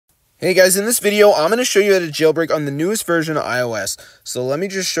Hey guys, in this video, I'm going to show you how to jailbreak on the newest version of iOS. So let me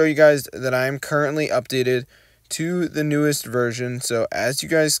just show you guys that I am currently updated to the newest version. So as you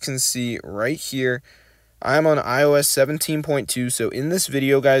guys can see right here, I'm on iOS 17.2. So in this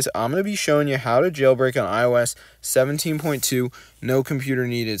video, guys, I'm going to be showing you how to jailbreak on iOS 17.2, no computer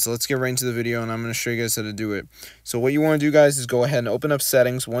needed. So let's get right into the video and I'm going to show you guys how to do it. So what you want to do, guys, is go ahead and open up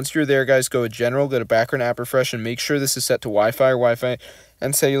settings. Once you're there, guys, go to general, go to background app refresh, and make sure this is set to Wi-Fi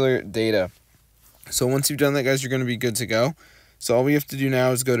and cellular data. So once you've done that, guys, you're going to be good to go. So all we have to do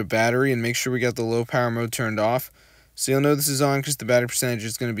now is go to battery and make sure we got the low power mode turned off. So you'll know this is on because the battery percentage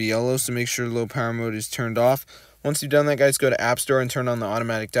is going to be yellow, so make sure low power mode is turned off. Once you've done that, guys, go to App Store and turn on the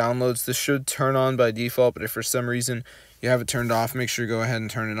automatic downloads. This should turn on by default, but if for some reason you have it turned off, make sure you go ahead and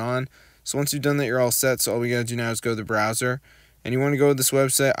turn it on. So once you've done that, you're all set. So all we got to do now is go to the browser, and you want to go to this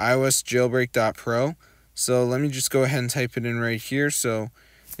website, iOSjailbreak.pro. So let me just go ahead and type it in right here. So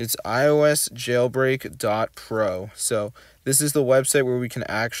it's iOSjailbreak.pro. So this is the website where we can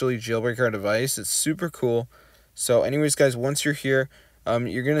actually jailbreak our device. It's super cool. So anyways, guys, once you're here,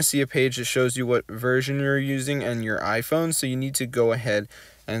 you're going to see a page that shows you what version you're using and your iPhone. So you need to go ahead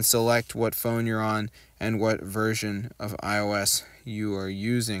and select what phone you're on and what version of iOS you are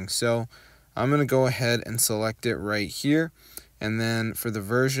using. So I'm going to go ahead and select it right here. And then for the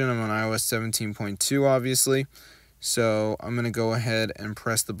version, I'm on iOS 17.2, obviously. So I'm going to go ahead and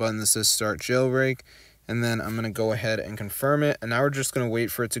press the button that says Start Jailbreak. And then I'm going to go ahead and confirm it. And now we're just going to wait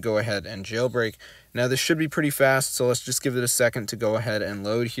for it to go ahead and jailbreak. Now this should be pretty fast, so let's just give it a second to go ahead and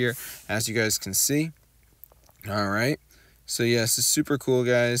load here, as you guys can see. Alright, so yes, it's super cool,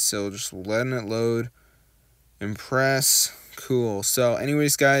 guys. So just letting it load and press. Cool. So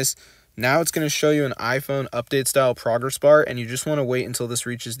anyways, guys, now it's going to show you an iPhone update style progress bar, and you just want to wait until this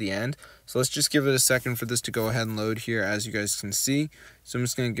reaches the end. So let's just give it a second for this to go ahead and load here, as you guys can see. So I'm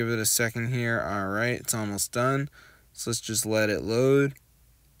just going to give it a second here. Alright, it's almost done. So let's just let it load.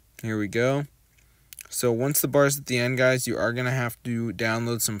 Here we go. So once the bar's at the end, guys, you are going to have to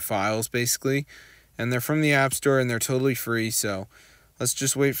download some files, basically. And they're from the App Store, and they're totally free. So let's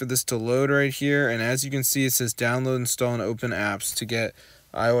just wait for this to load right here. And as you can see, it says download, install, and open apps to get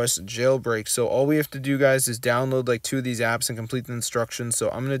iOS jailbreak. So all we have to do, guys, is download like 2 of these apps and complete the instructions. So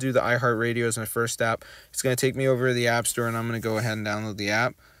I'm going to do the iHeartRadio as my first app. It's going to take me over to the App Store, and I'm going to go ahead and download the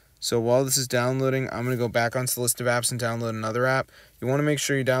app. So while this is downloading, I'm going to go back onto the list of apps and download another app. You want to make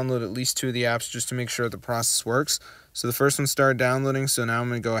sure you download at least 2 of the apps just to make sure the process works. So the first one started downloading, so now I'm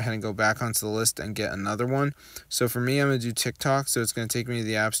going to go ahead and go back onto the list and get another one. So for me, I'm going to do TikTok, so it's going to take me to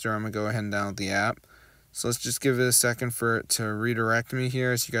the App Store. I'm going to go ahead and download the app. So let's just give it a second for it to redirect me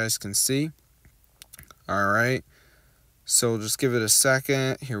here, as you guys can see. Alright, so we'll just give it a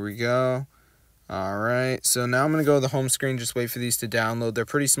second. Here we go. Alright, so now I'm going to go to the home screen, just wait for these to download. They're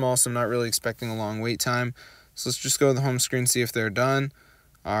pretty small, so I'm not really expecting a long wait time. So let's just go to the home screen, see if they're done.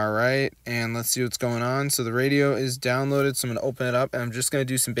 Alright, and let's see what's going on. So the radio is downloaded, so I'm going to open it up, and I'm just going to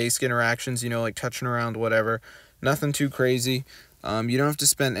do some basic interactions, you know, like touching around, whatever. Nothing too crazy. You don't have to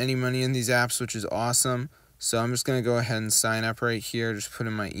spend any money in these apps, which is awesome. So I'm just going to go ahead and sign up right here, just put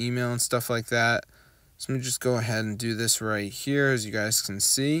in my email and stuff like that. So let me just go ahead and do this right here, as you guys can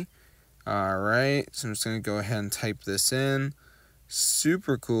see. Alright, so I'm just going to go ahead and type this in.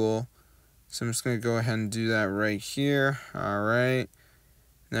 Super cool. So I'm just going to go ahead and do that right here. Alright.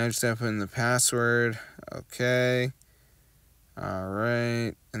 Now I just have to put in the password. Okay.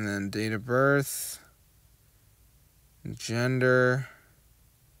 Alright. And then date of birth, gender,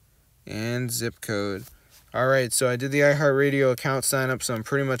 and zip code. Alright, so I did the iHeartRadio account sign up, so I'm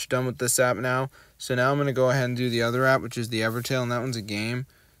pretty much done with this app now. So now I'm going to go ahead and do the other app, which is the Evertail, and that one's a game.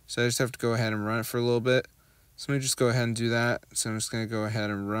 So I just have to go ahead and run it for a little bit. So let me just go ahead and do that. So I'm just going to go ahead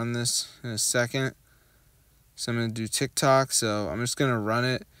and run this in a second. So I'm going to do TikTok. So I'm just going to run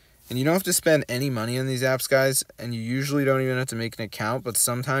it. And you don't have to spend any money on these apps, guys. And you usually don't even have to make an account, but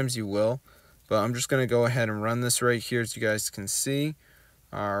sometimes you will. But I'm just going to go ahead and run this right here, as you guys can see.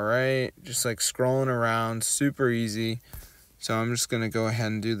 Alright, just like scrolling around, super easy. So I'm just going to go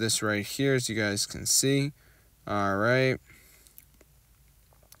ahead and do this right here, as you guys can see. Alright.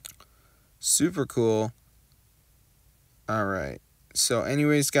 Super cool. Alright, so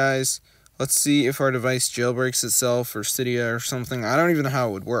anyways, guys, let's see if our device jailbreaks itself or Cydia or something. I don't even know how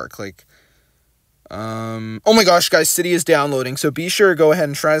it would work. Like, oh my gosh, guys, Cydia is downloading, so be sure to go ahead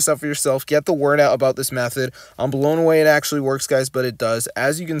and try this out for yourself. Get the word out about this method. I'm blown away it actually works, guys, but it does.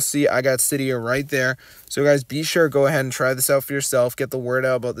 As you can see, I got Cydia right there. So, guys, be sure to go ahead and try this out for yourself. Get the word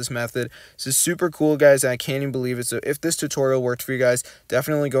out about this method. This is super cool, guys, and I can't even believe it. So if this tutorial worked for you guys,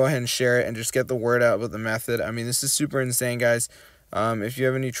 definitely go ahead and share it and just get the word out about the method. I mean, this is super insane, guys. If you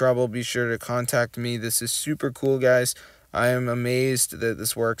have any trouble, be sure to contact me. This is super cool, guys. I am amazed that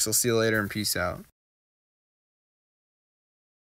this works. I'll see you later, and peace out.